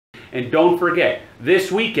And don't forget,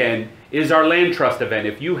 this weekend is our land trust event.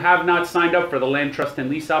 If you have not signed up for the land trust and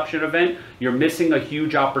lease option event, you're missing a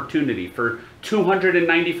huge opportunity. For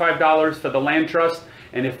 $295 for the land trust,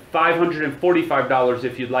 and if $545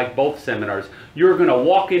 if you'd like both seminars, you're going to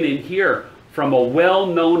walk in and hear from a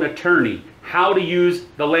well-known attorney how to use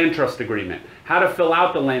the land trust agreement, how to fill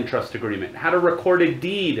out the land trust agreement, how to record a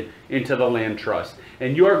deed into the land trust.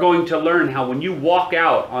 And you're going to learn how when you walk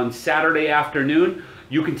out on Saturday afternoon,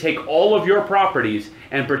 you can take all of your properties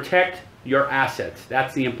and protect your assets.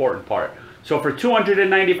 That's the important part. So for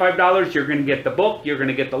 $295, you're going to get the book, you're going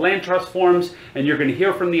to get the land trust forms, and you're going to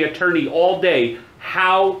hear from the attorney all day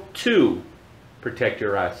how to protect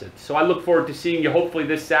your assets. So I look forward to seeing you hopefully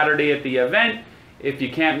this Saturday at the event. If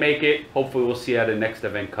you can't make it, hopefully we'll see you at the next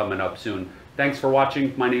event coming up soon. Thanks for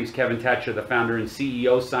watching. My name is Kevin Tacher, the founder and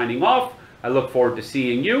CEO, signing off. I look forward to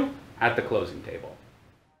seeing you at the closing table.